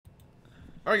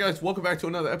Alright guys, welcome back to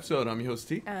another episode. I'm your host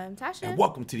T. I'm Tasha. And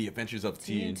welcome to the Adventures of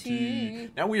TNT.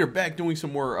 Now we are back doing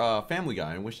some more Family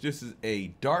Guy, in which this is a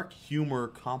dark humor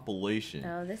compilation.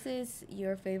 Oh, this is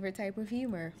your favorite type of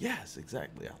humor. Yes,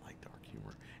 exactly. I like dark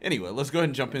humor. Anyway, let's go ahead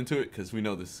and jump into it, because we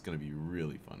know this is going to be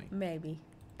really funny. Maybe.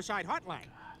 Side hotline.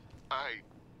 I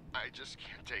just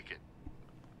can't take it.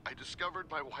 I discovered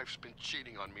my wife's been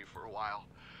cheating on me for a while.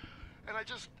 And I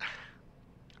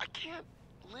can't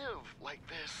live like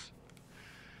this.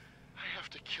 I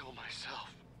have to kill myself.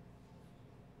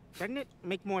 Doesn't it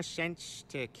make more sense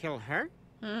to kill her?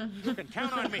 You can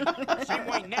count on me. Same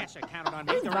way NASA counted on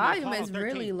me. This during the volume Apollo is 13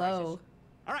 really low. crisis.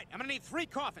 All right, I'm gonna need 3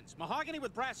 coffins, mahogany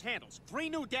with brass handles, 3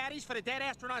 new daddies for the dead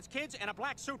astronauts' kids, and a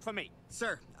black suit for me.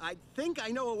 Sir, I think I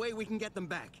know a way we can get them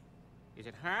back. Is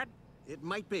it hard? It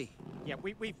might be. Yeah,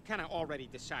 we've kind of already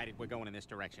decided we're going in this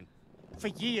direction. For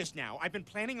years now, I've been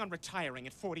planning on retiring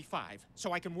at 45,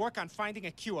 so I can work on finding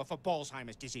a cure for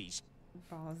Alzheimer's disease.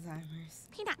 Alzheimer's.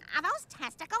 Peanut, are those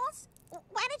testicles?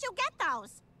 Where did you get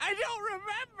those? I don't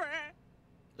remember!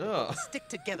 Ugh. Stick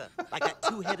together like that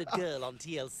two-headed girl on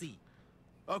TLC.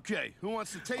 Okay, who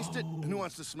wants to taste it and who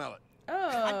wants to smell it? I'm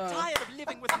Oh. tired of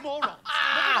living with morons. Remember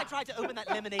I tried to open that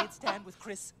lemonade stand with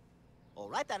Chris? All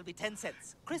right, that'll be 10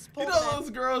 cents. Chris, You pour know those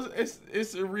girls,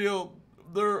 it's a real,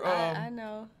 they're, I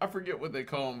know. I forget what they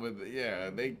call them, but yeah,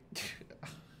 they...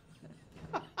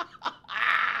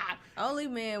 Only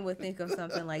men would think of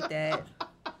something like that.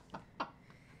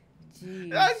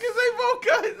 Jeez. That's because they both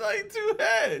got like 2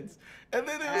 heads. And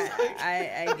then it was like...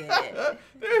 I get it.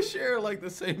 They're sharing like the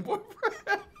same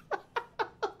boyfriend.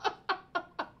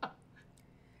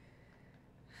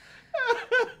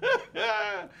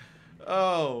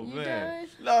 Oh, You man.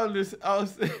 done? No, I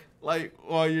was like,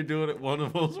 while you're doing it, one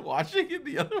of them's watching and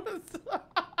the other one's...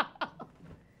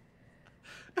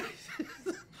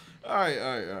 All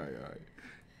right.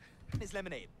 Miss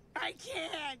Lemonade. I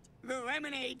can't! The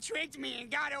lemonade tricked me and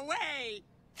got away!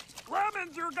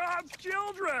 Lemons are God's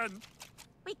children!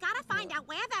 We gotta find out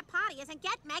where that party is and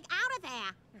get Meg out of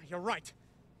there. You're right.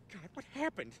 God, what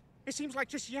happened? It seems like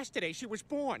just yesterday she was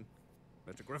born.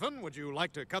 Mr. Griffin, would you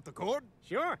like to cut the cord?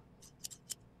 Sure.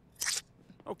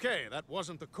 Okay, that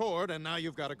wasn't the cord, and now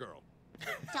you've got a girl.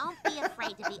 Don't be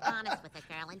afraid to be honest with a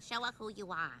girl and show her who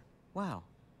you are. Wow.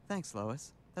 Thanks,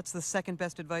 Lois. That's the second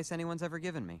best advice anyone's ever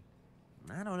given me.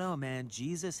 I don't know, man.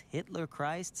 Jesus, Hitler,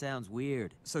 Christ sounds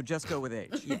weird. So just go with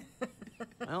age. Yeah.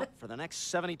 Well, for the next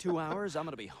 72 hours, I'm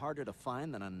gonna be harder to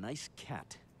find than a nice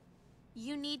cat.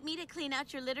 You need me to clean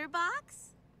out your litter box?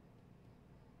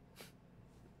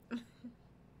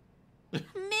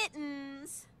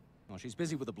 Mittens. Well, she's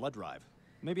busy with a blood drive.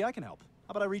 Maybe I can help.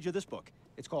 How about I read you this book?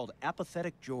 It's called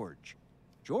Apathetic George.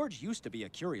 George used to be a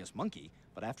curious monkey,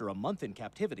 but after a month in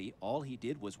captivity, all he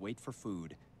did was wait for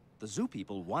food. The zoo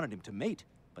people wanted him to mate,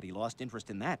 but he lost interest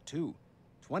in that, too.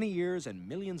 20 years and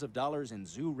millions of dollars in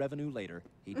zoo revenue later,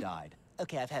 he died.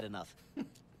 Okay, I've had enough.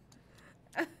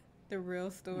 The real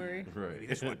story. Right.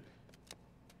 This one.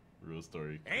 Real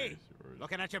story. Hey,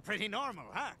 looking at you pretty normal,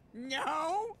 huh?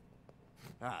 No?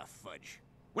 Ah, fudge.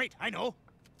 Wait, I know.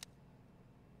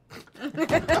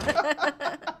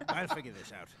 I'll figure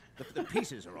this out. The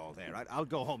pieces are all there. I'll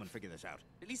go home and figure this out.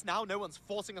 At least now no one's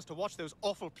forcing us to watch those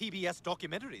awful PBS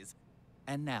documentaries.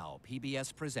 And now,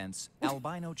 PBS presents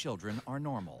Albino Children Are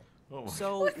Normal. Oh my.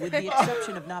 So, with the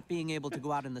exception of not being able to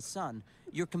go out in the sun,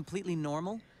 you're completely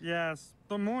normal? Yes,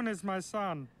 the moon is my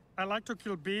son. I like to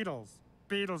kill beetles.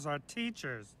 Beetles are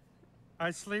teachers.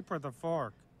 I sleep with a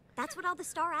fork. That's what all the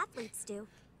star athletes do.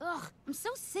 Ugh, I'm so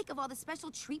sick of all the special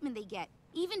treatment they get,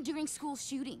 even during school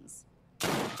shootings.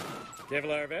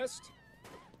 Kevlar vest.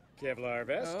 Kevlar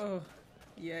vest. Oh,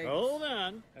 yikes. Hold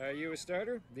on. Are you a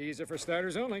starter? These are for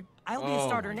starters only. I'll be Oh a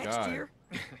starter my next God. year.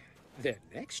 Then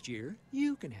next year,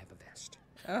 you can have a vest.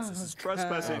 Oh, This is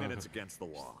trespassing and it's against the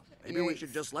law. Maybe we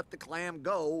should just let the clam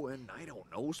go and, I don't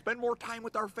know, spend more time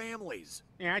with our families.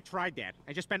 Yeah, I tried that.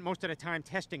 I just spent most of the time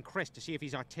testing Chris to see if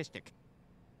he's autistic.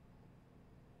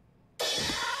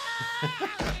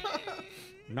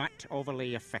 Not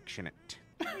overly affectionate.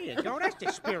 There you go. That's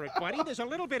the spirit, buddy. There's a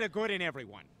little bit of good in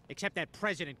everyone. Except that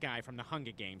president guy from the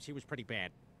Hunger Games. He was pretty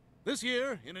bad. This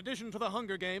year, in addition to the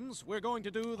Hunger Games, we're going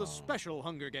to do the special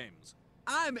Hunger Games.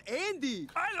 I'm Andy.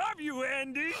 I love you,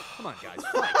 Andy. Come on, guys,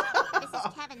 fight. This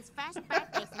is Kevin's first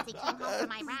birthday since he came home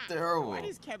from Iraq. Terrible. Why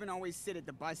does Kevin always sit at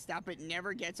the bus stop but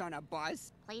never gets on a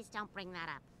bus? Please don't bring that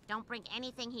up. Don't bring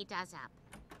anything he does up.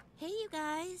 Hey, you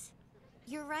guys.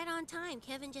 You're right on time.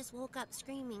 Kevin just woke up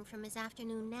screaming from his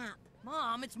afternoon nap.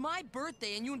 Mom, it's my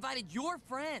birthday and you invited your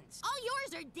friends. All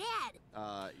yours are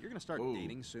dead. You're gonna start Ooh.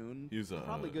 dating soon. He's a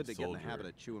Probably good to get in the soldier. habit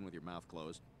of chewing with your mouth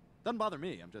closed. Doesn't bother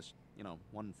me. I'm just, you know,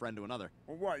 one friend to another.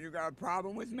 Well, what, you got a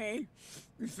problem with me?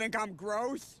 You think I'm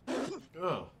gross?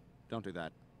 Ugh. Don't do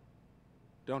that.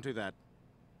 Don't do that.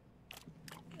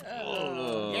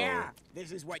 Yeah,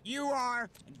 this is what you are,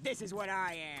 and this is what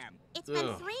I am. It's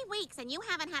been 3 weeks and you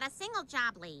haven't had a single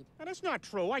job lead. Now, that's not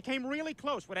true. I came really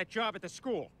close with that job at the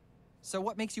school. So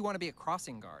what makes you want to be a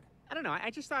crossing guard? I don't know.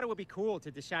 I just thought it would be cool to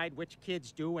decide which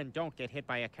kids do and don't get hit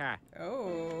by a car.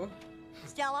 Oh.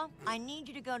 Stella, I need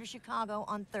you to go to Chicago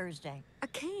on Thursday. I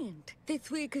can't. This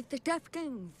week is the Deaf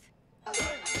Games.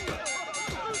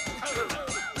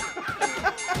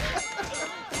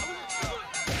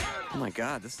 Oh my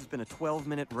God, this has been a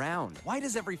 12-minute round. Why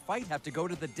does every fight have to go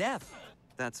to the death?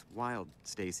 That's wild,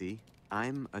 Stacy.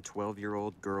 I'm a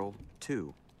 12-year-old girl,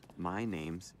 too. My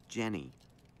name's Jenny.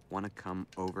 Want to come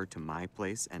over to my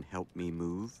place and help me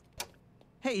move?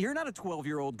 Hey, you're not a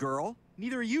 12-year-old girl.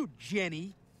 Neither are you,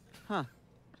 Jenny. Huh.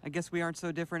 I guess we aren't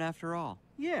so different after all.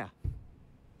 Yeah.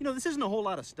 You know, this isn't a whole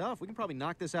lot of stuff. We can probably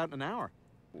knock this out in an hour.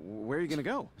 Where are you gonna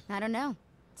go? I don't know.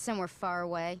 Somewhere far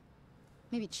away.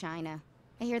 Maybe China.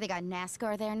 I hear they got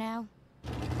NASCAR there now.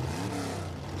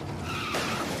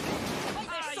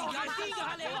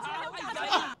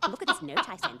 Look at this note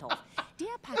I sent off.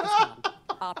 Dear Pakistan,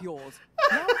 Up yours.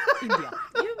 Now, India.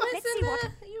 You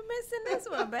missing this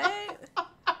one, babe.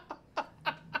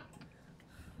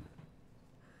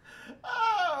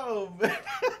 Oh, man.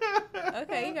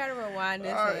 Okay, you gotta rewind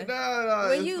this All right, one. no,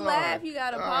 when it's you all laugh, right. you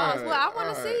gotta All pause. right, Well, I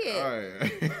want to all see it.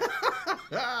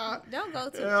 All right. Don't go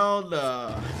too. Hell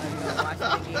no.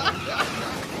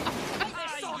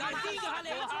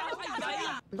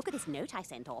 look at this note I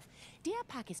sent off. Dear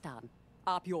Pakistan,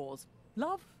 Up yours.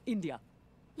 Love, India.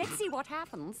 let's see what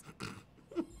happens.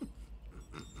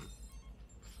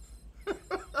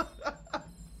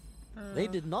 They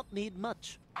did not need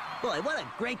much. Boy, what a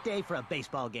great day for a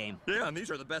baseball game. Yeah, and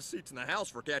these are the best seats in the house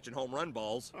for catching home run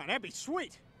balls. Oh, that'd be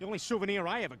sweet. The only souvenir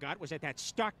I ever got was at that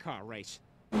stock car race.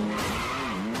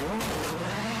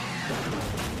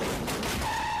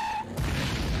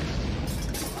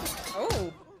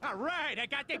 Oh. All right, I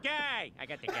got the guy.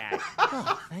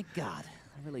 Oh, thank God.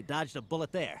 I really dodged a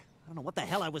bullet there. I don't know what the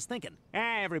hell I was thinking.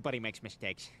 Everybody makes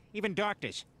mistakes, even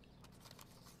doctors.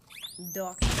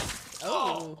 Doctor.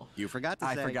 Oh. You forgot to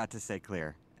say. I forgot to say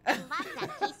clear. I love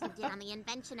that piece you did on the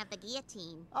invention of the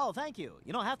guillotine. Oh, thank you.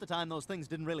 You know, half the time those things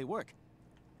didn't really work.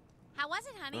 How was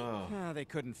it, honey? They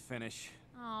couldn't finish.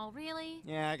 Oh, really?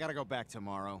 Yeah, I gotta go back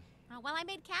tomorrow. Oh, well, I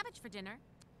made cabbage for dinner.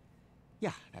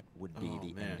 Yeah, that would be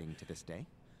the man. ending to this day.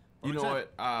 You know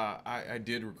what? I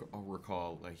did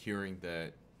recall like hearing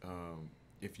that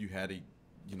if you had to,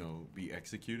 be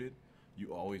executed,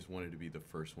 you always wanted to be the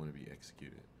first one to be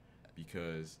executed,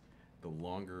 because the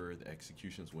longer the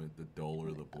executions went, the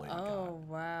duller the blade got. Oh,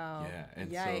 wow. Yeah,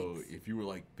 and Yikes. so if you were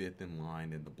like fifth in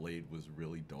line and the blade was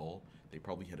really dull, they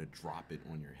probably had to drop it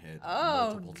on your head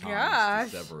multiple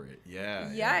times to sever it. Yeah.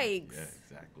 Yikes. Yeah,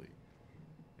 exactly.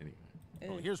 Anyway.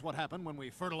 Well, here's what happened when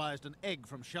we fertilized an egg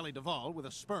from Shelley Duvall with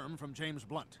a sperm from James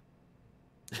Blunt.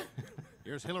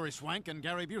 Here's Hilary Swank and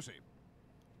Gary Busey.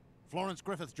 Florence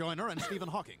Griffith Joyner and Stephen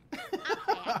Hawking. Okay,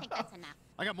 I think that's enough.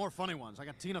 I got more funny ones. I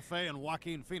got Tina Fey and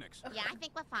Joaquin Phoenix. Yeah, I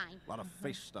think we're fine. A lot of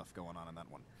face stuff going on in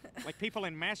that one. Like people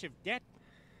in massive debt.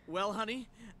 Well, honey,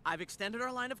 I've extended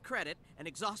our line of credit and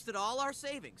exhausted all our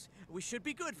savings. We should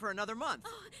be good for another month.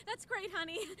 Oh, that's great,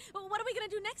 honey. Well, what are we gonna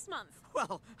do next month?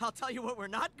 Well, I'll tell you what we're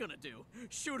not gonna do.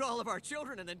 Shoot all of our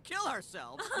children and then kill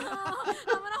ourselves. Oh,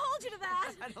 I'm gonna hold you to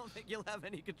that. I don't think you'll have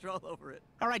any control over it.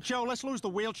 All right, Joe, let's lose the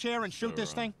wheelchair and shoot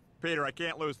this thing. Peter, I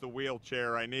can't lose the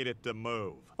wheelchair. I need it to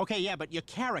move. Okay, yeah, but your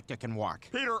character can walk.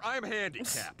 Peter, I'm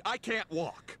handicapped. I can't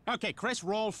walk. Okay, Chris,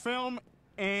 roll film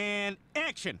and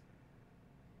action.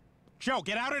 Joe,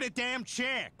 get out of the damn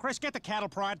chair. Chris, get the cattle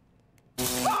prod.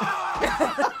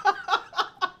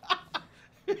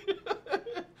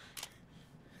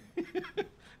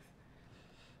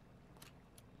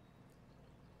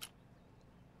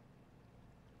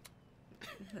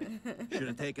 Should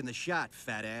have taken the shot,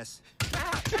 fat ass.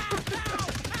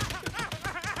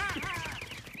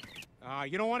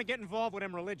 You don't want to get involved with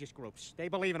them religious groups. They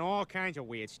believe in all kinds of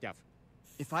weird stuff.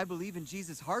 If I believe in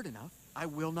Jesus hard enough, I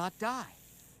will not die.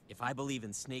 If I believe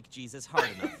in Snake Jesus hard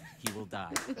enough, he will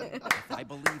die. If I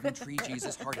believe in Tree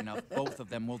Jesus hard enough, both of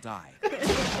them will die.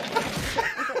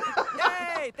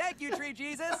 Yay! Thank you, Tree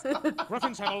Jesus!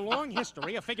 Griffins have a long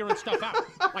history of figuring stuff out,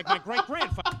 like my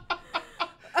great-grandfather.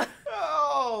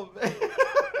 Oh, man.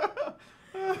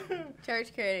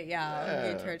 Church credit,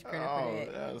 y'all. Get church credit for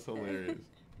that. That was hilarious.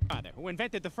 Who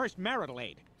invented the first marital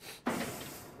aid.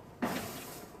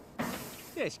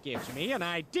 This gives me an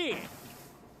idea.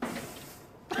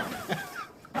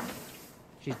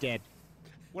 She's dead.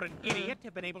 What an idiot to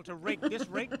have been able to rig this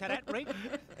rig to that rig.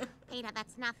 Peter,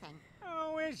 that's nothing.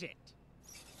 Oh, is it?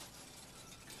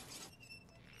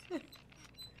 I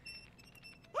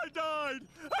died!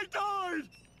 I died!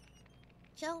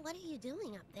 Joe, what are you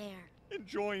doing up there?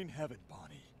 Enjoying heaven,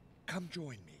 Bonnie. Come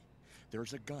join me.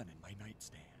 There's a gun in my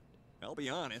nightstand. I'll be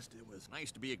honest, it was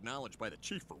nice to be acknowledged by the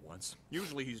chief for once.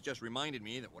 Usually he's just reminded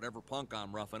me that whatever punk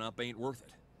I'm roughing up ain't worth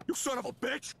it. You son of a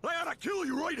bitch! I ought to kill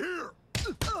you right here!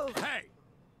 Hey!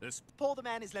 This pull the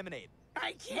man his lemonade.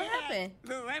 I can't! What happened?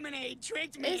 The lemonade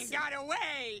tricked me and got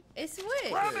away! It's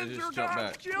switched. Rabbits are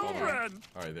not children!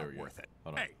 All right, there we go. Worth it.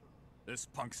 Hold on. Hey, this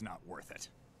punk's not worth it.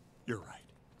 You're right.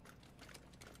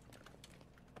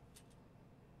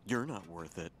 You're not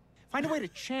worth it. Find a way to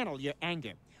channel your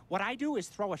anger. What I do is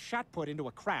throw a shot put into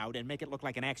a crowd and make it look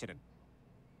like an accident.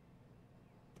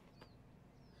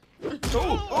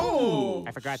 Oh!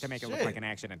 I forgot to make it look like an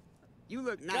accident. You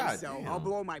look nice, God so damn. I'll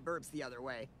blow my burps the other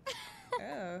way.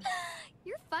 Oh.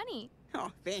 You're funny.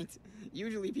 Oh, thanks.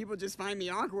 Usually people just find me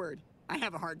awkward. I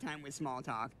have a hard time with small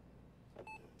talk.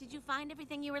 Did you find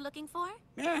everything you were looking for?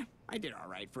 Yeah, I did all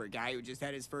right for a guy who just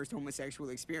had his first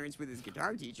homosexual experience with his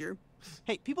guitar teacher.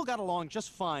 Hey, people got along just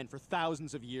fine for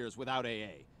thousands of years without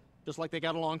AA. Just like they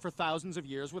got along for thousands of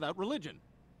years without religion.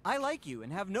 I like you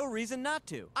and have no reason not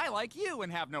to. I like you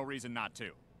and have no reason not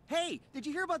to. Hey, did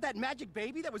you hear about that magic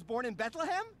baby that was born in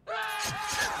Bethlehem?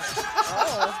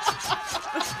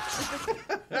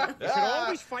 You should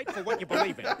always fight for what you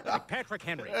believe in, like Patrick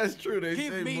Henry. That's true. They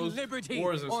Give say me most liberty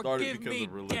wars have or started give because me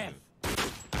of religion.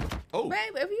 death. Oh.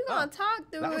 Babe, if you gonna talk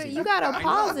through that was it, easy. you gotta I know,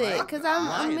 pause it, right? because I'm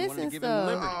Ryan wanted to missing give him stuff.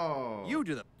 liberty. Oh. You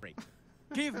do the break.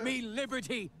 Give me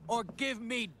liberty or give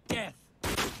me death.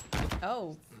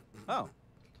 Oh. Oh,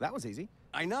 that was easy.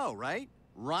 I know, right?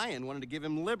 Ryan wanted to give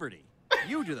him liberty.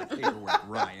 You do the paperwork,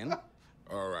 Ryan.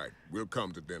 All right, we'll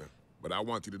come to dinner. But I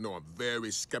want you to know I'm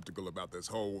very skeptical about this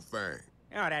whole thing.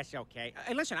 Oh, that's okay.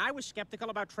 Listen, I was skeptical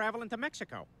about traveling to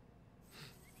Mexico.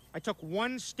 I took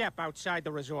one step outside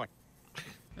the resort.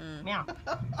 Meow.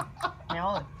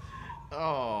 Meow.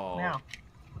 Oh. Meow.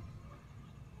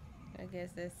 I guess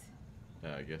that's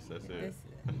it.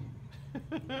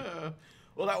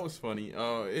 Well, that was funny.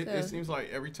 It seems like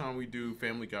every time we do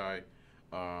Family Guy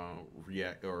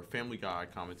react or Family Guy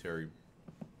commentary,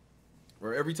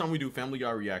 or every time we do Family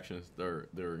Guy reactions,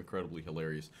 they're incredibly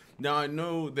hilarious. Now I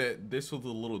know that this was a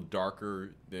little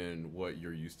darker than what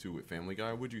you're used to with Family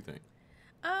Guy. What'd you think?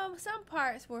 Some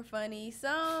parts were funny.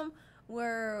 Some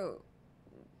were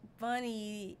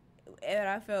funny, and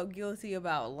I felt guilty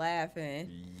about laughing.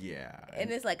 Yeah. And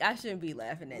it's like, I shouldn't be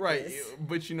laughing at right, this.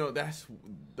 But you know, that's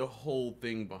the whole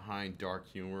thing behind dark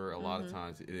humor. A lot of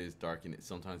times it is dark, and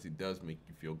sometimes it does make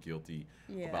you feel guilty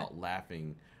about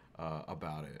laughing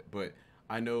about it. But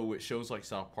I know with shows like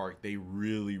South Park, they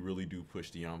really, really do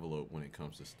push the envelope when it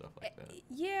comes to stuff like that.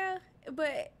 Yeah,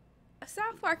 but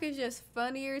South Park is just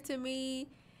funnier to me.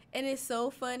 And it's so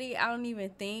funny, I don't even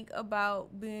think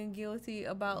about being guilty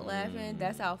about laughing.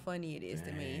 That's how funny it is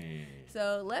to me.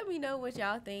 So let me know what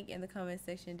y'all think in the comment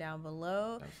section down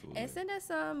below. Absolutely. And send us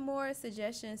some more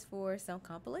suggestions for some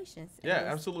compilations. Yeah,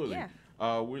 absolutely.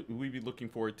 Yeah. We'd be looking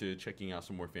forward to checking out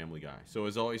some more Family Guy. So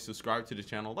as always, subscribe to the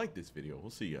channel, like this video.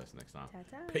 We'll see you guys next time.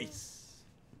 Ta-ta. Peace.